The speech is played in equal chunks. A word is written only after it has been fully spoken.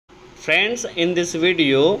Friends, in this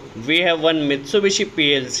video we have one Mitsubishi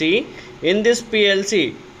PLC. In this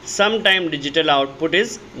PLC, sometime digital output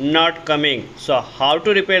is not coming. So how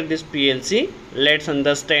to repair this PLC? Let's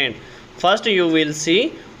understand. First you will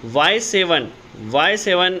see Y7.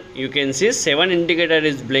 Y7, you can see 7 indicator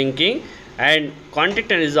is blinking and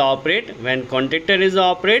contactor is operate. When contactor is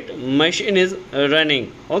operate, machine is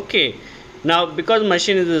running. Okay. Now because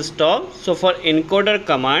machine is stopped, so for encoder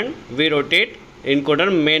command we rotate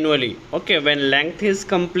encoder manually. Okay, when length is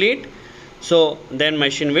complete, so then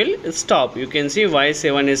machine will stop. You can see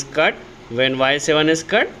Y7 is cut. When Y7 is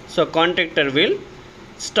cut, so contactor will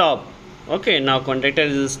stop. Okay, now contactor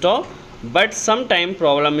is stop, but sometime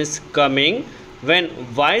problem is coming when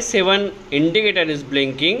Y7 indicator is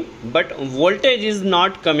blinking but voltage is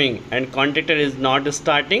not coming and contactor is not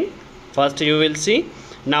starting. First you will see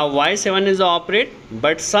now Y7 is operate,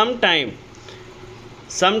 but sometime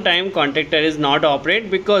contactor is not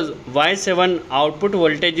operate because Y7 output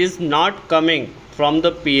voltage is not coming from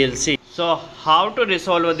the PLC. So how to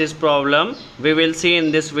resolve this problem we will see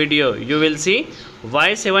in this video. You will see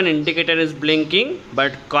Y7 indicator is blinking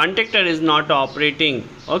but contactor is not operating.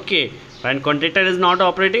 Okay, when contactor is not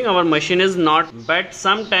operating, our machine is not, but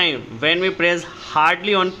sometime when we press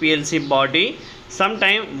hardly on PLC body,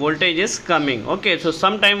 sometime voltage is coming. Okay, so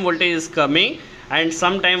sometime voltage is coming and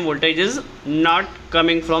sometime voltage is not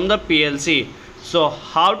coming from the PLC. So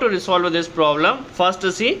how to resolve this problem? First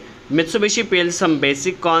see Mitsubishi PLC, some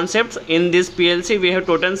basic concepts. In this PLC we have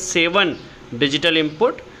total 7 digital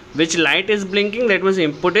input. Which light is blinking, that means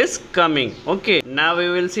input is coming. Okay, now we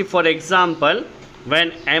will see, for example,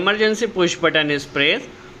 when emergency push button is pressed,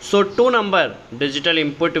 so 2 number digital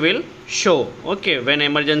input will show. Okay, when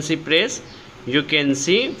emergency press, you can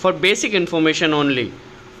see, for basic information only,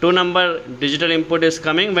 2 number digital input is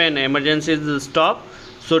coming. When emergency is stop,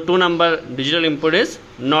 so 2 number digital input is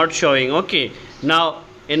not showing. Okay, now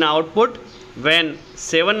in output, when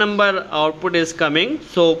 7 number output is coming,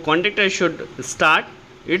 so contactor should start.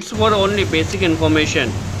 It's for only basic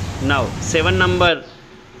information. Now 7 number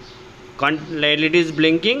LED is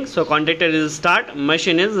blinking, so contactor is start,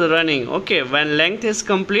 machine is running. Okay, when length is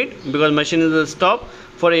complete, because machine is stop,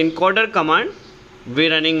 for encoder command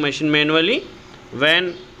we running machine manually.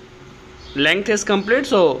 When length is complete,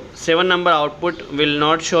 so 7 number output will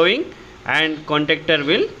not showing and contactor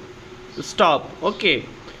will stop. Okay,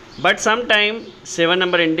 but sometime 7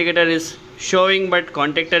 number indicator is showing but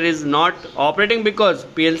contactor is not operating because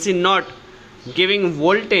PLC not giving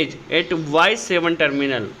voltage at Y7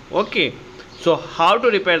 terminal. Okay, so how to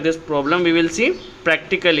repair this problem we will see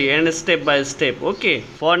practically and step by step. Okay,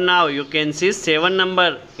 for now you can see 7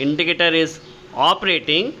 number indicator is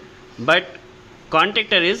operating but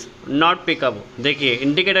contactor is not pick up. देखिए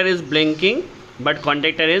indicator is blinking but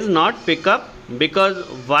contactor is not pick up because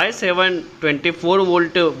Y7 24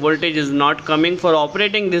 volt voltage is not coming for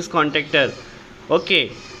operating this contactor.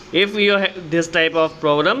 Okay, if you have this type of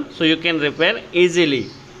problem, so you can repair easily.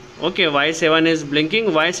 Okay, Y7 is blinking,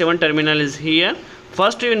 Y7 terminal is here.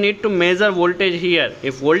 First you need to measure voltage here.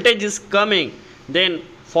 If voltage is coming, then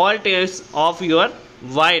fault is of your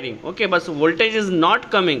wiring. Okay, but voltage is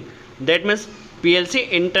not coming, that means PLC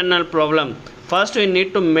internal problem. First we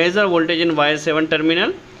need to measure voltage in Y7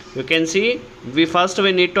 terminal. You can see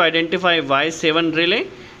we need to identify Y7 relay,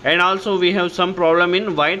 and also we have some problem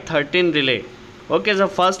in Y13 relay. Okay, so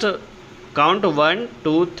first count 1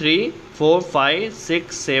 2 3 4 5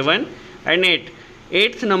 6 7 and 8.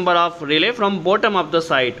 8th number of relay from bottom of the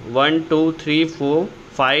side, 1 2 3 4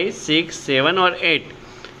 5 6 7 or 8.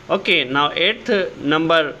 Okay, now 8th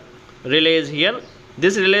number relay is here.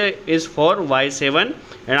 This relay is for Y7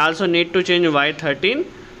 and also need to change Y13.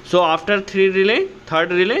 So after 3 relay,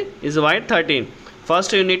 third relay is Y13.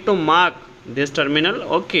 First you need to mark this terminal.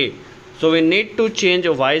 Okay, so we need to change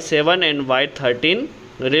Y7 and Y13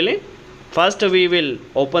 relay. First we will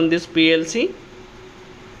open this PLC.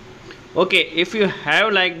 Okay, if you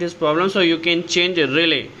have like this problem, so you can change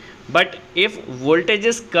relay. But if voltage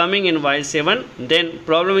is coming in Y7, then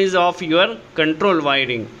problem is of your control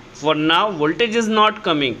wiring. For now voltage is not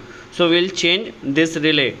coming, so we'll change this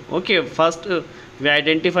relay. Okay, first we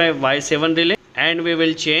identify Y7 relay and we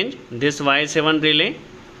will change this Y7 relay.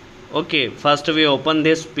 Okay, first we open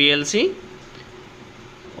this PLC.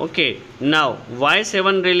 Okay, now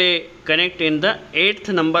Y7 relay connect in the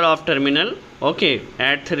 8th number of terminal. Okay,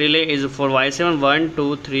 8th relay is for Y7, 1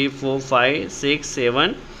 2 3 4 5 6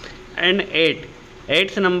 7 and 8.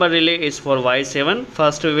 8th number relay is for Y7.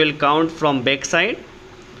 First we will count from back side.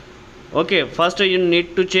 Okay, first you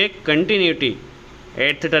need to check continuity.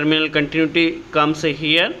 8th terminal continuity comes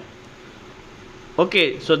here.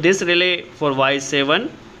 Okay, so this relay for Y7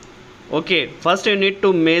 Okay, first you need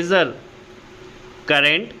to measure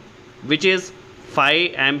current, which is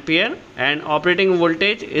 5 ampere, and operating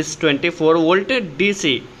voltage is 24 volt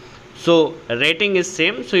DC. So rating is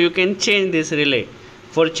same, so you can change this relay.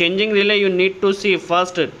 For changing relay, you need to see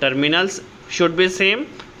first terminals should be same,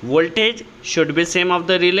 voltage should be same of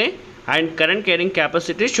the relay, and current carrying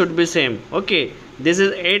capacity should be same. Okay, this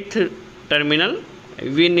is 8th terminal.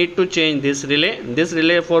 We need to change this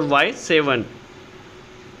relay for Y7.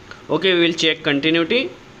 Okay, we will check continuity.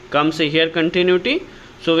 Comes here continuity,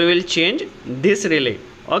 so we will change this relay.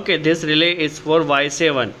 Okay, this relay is for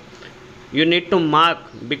Y7. You need to mark,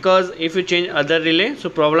 because if you change other relay, so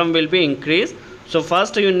problem will be increased. So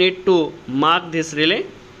first you need to mark this relay.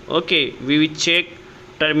 Okay, we will check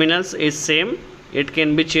terminals is same, it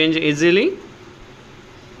can be changed easily.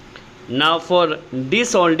 Now for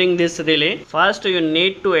desolding this relay, first you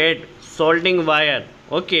need to add soldering wire,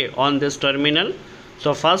 okay, on this terminal.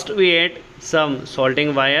 So first we add some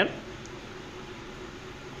soldering wire.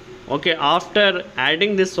 Okay, after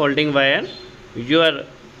adding this soldering wire, your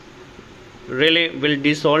relay will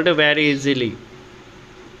desolder very easily.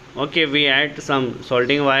 Okay, we add some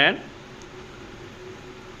soldering wire.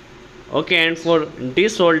 Okay, and for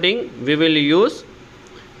desoldering we will use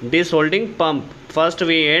desoldering pump. First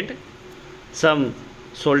we add some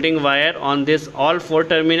soldering wire on this all 4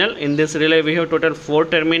 terminal. In this relay we have total 4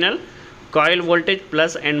 terminal, coil voltage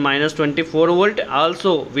plus and minus 24 volt.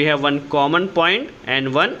 Also we have one common point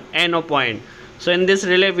and one NO point. So in this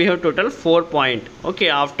relay we have total 4 point. Okay,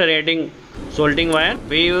 after adding soldering wire,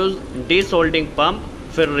 we use desoldering pump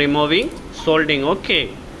for removing soldering.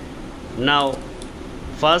 Okay, now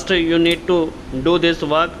first you need to do this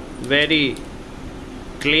work very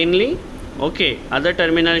cleanly. Okay, other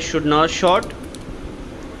terminal should not short.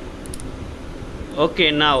 Okay,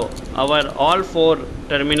 now our all 4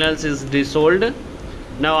 terminals is desoldered.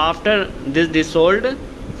 Now after this desoldered,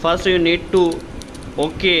 first you need to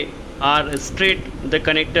okay or straight the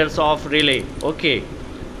connectors of relay. Okay,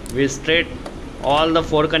 we straight all the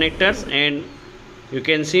 4 connectors, and you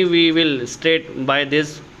can see we will straight by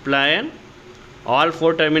this plier. All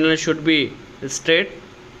 4 terminals should be straight.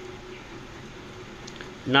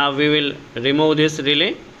 Now we will remove this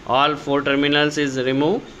relay. All 4 terminals is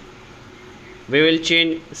removed. We will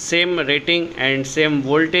change same rating and same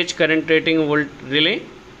voltage current rating relay.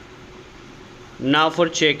 Now for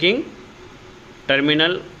checking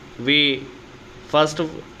terminal, we first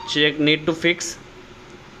need to fix.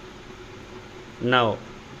 Now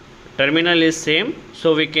terminal is same,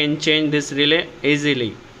 so we can change this relay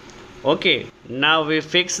easily. Okay, now we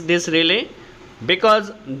fix this relay.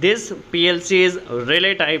 Because this PLC is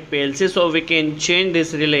relay type PLC, so we can change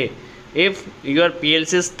this relay. If your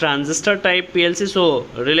PLC is transistor type PLC, so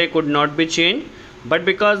relay could not be changed, but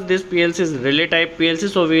because this PLC is relay type PLC,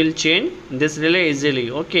 so we will change this relay easily.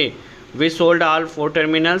 Okay, we sold all 4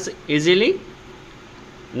 terminals easily.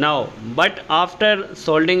 Now but after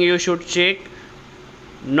soldering, you should check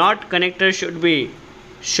not connector should be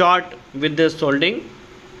short with the soldering.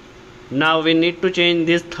 Now we need to change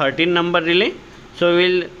this 13 number relay. So we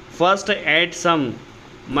will first add some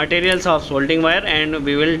materials of soldering wire, and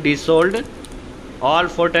we will desolder all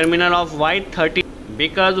 4 terminal of Y13,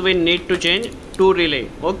 because we need to change 2 relay.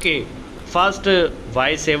 Okay, first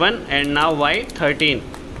Y7 and now Y13.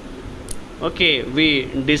 Okay, we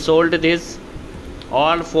desolder this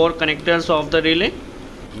all 4 connectors of the relay.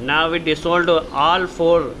 Now we desolder all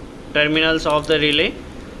 4 terminals of the relay.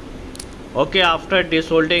 Okay, after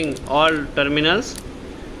desoldering all terminals,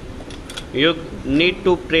 you need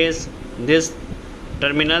to press this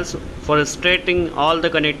terminals for straightening all the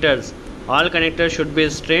connectors. All connectors should be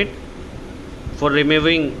straight for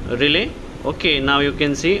removing relay. Okay, now you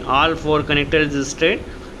can see all 4 connectors is straight.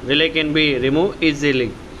 Relay can be removed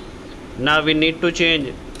easily. Now we need to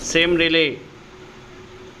change same relay.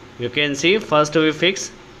 You can see first we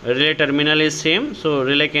fix relay terminal is same, so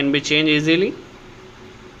relay can be changed easily.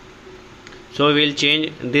 So we will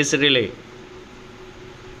change this relay.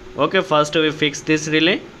 Okay, first we fix this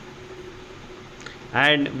relay,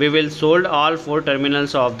 and we will solder all 4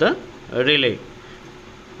 terminals of the relay.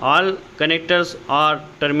 All connectors or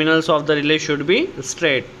terminals of the relay should be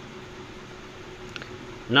straight.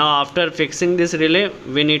 Now after fixing this relay,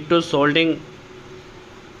 we need to soldering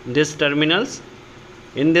these terminals.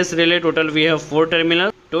 In this relay total we have 4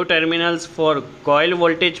 terminals. 2 terminals for coil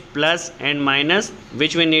voltage plus and minus,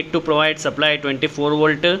 which we need to provide supply 24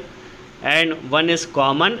 volt, and one is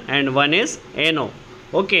common and one is NO.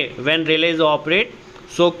 Okay, when relays operate,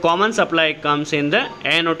 so common supply comes in the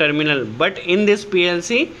NO terminal, but in this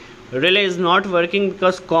PLC relay is not working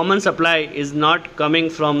because common supply is not coming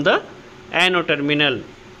from the NO terminal.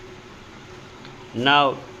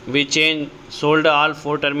 Now we solder all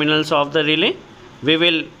 4 terminals of the relay. We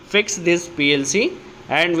will fix this PLC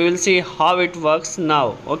and we will see how it works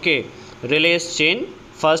now. Okay, relay is changed.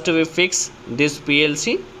 First we fix this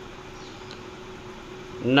PLC.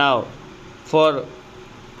 Now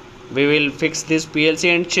we will fix this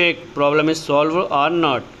PLC and check problem is solved or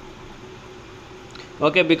not.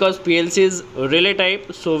 Okay, because PLC is relay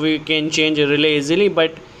type, so we can change relay easily,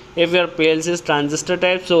 but if your PLC is transistor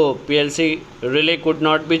type, so PLC relay could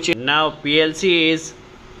not be changed. Now PLC is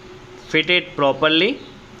fitted properly.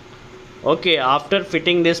 Okay, after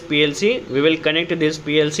fitting this PLC, we will connect this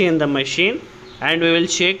PLC in the machine and we will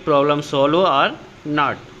check problem solved or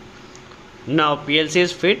not. Now PLC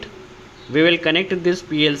is fit. We will connect this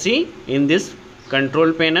PLC in this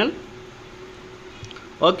control panel.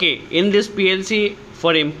 Okay, in this PLC,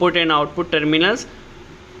 for input and output terminals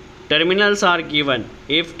are given.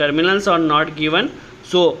 If terminals are not given,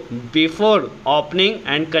 so before opening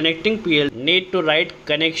and connecting PLC, need to write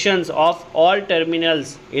connections of all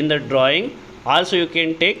terminals in the drawing. Also you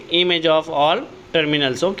can take image of all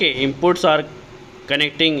terminals. Okay, inputs are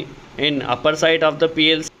connecting in upper side of the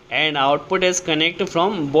PLC and output is connected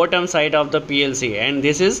from bottom side of the PLC, and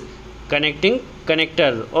this is connecting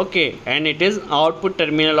connector. Okay, and it is output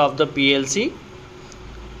terminal of the PLC.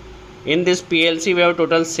 In this PLC we have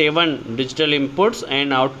total 7 digital inputs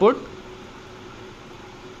and output.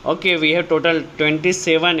 Okay, we have total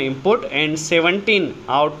 27 input and 17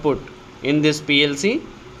 output in this PLC.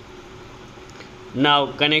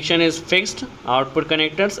 Now connection is fixed, output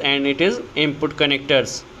connectors and it is input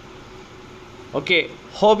connectors. Okay,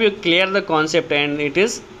 hope you clear the concept, and it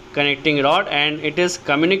is connecting rod and it is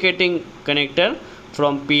communicating connector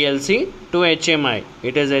from PLC to HMI.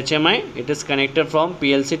 It is HMI, it is connected from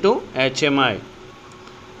PLC to HMI.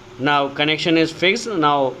 Now connection is fixed.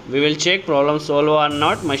 Now we will check problem solved or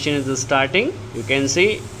not. Machine is starting. You can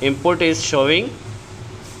see input is showing.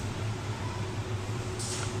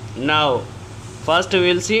 Now first we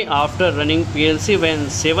will see after running PLC when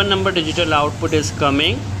 7 number digital output is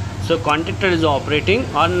coming, so contactor is operating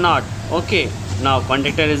or not. Okay, now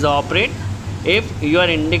contactor is operate. If your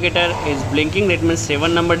indicator is blinking, that means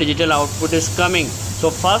 7 number digital output is coming.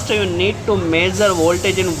 So first you need to measure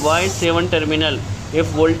voltage in Y7 terminal. If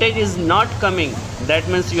voltage is not coming, that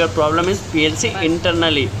means your problem is PLC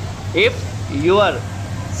internally. If your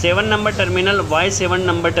 7 number terminal, Y7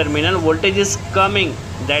 number terminal voltage is coming,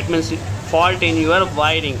 that means fault in your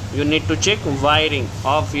wiring. You need to check wiring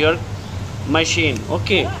of your machine.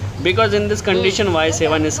 Okay, because in this condition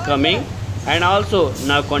Y7 is coming, and also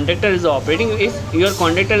now contactor is operating. If your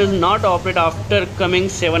contactor is not operate after coming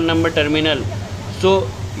 7 number terminal, so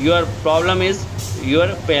your problem is your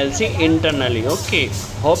PLC internally. Okay,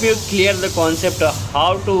 hope you clear the concept of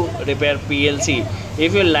how to repair PLC.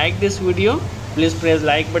 If you like this video, please press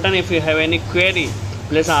like button. If you have any query,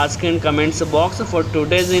 please ask in comments box. For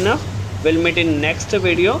today's enough. We'll meet in next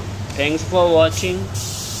video. Thanks for watching.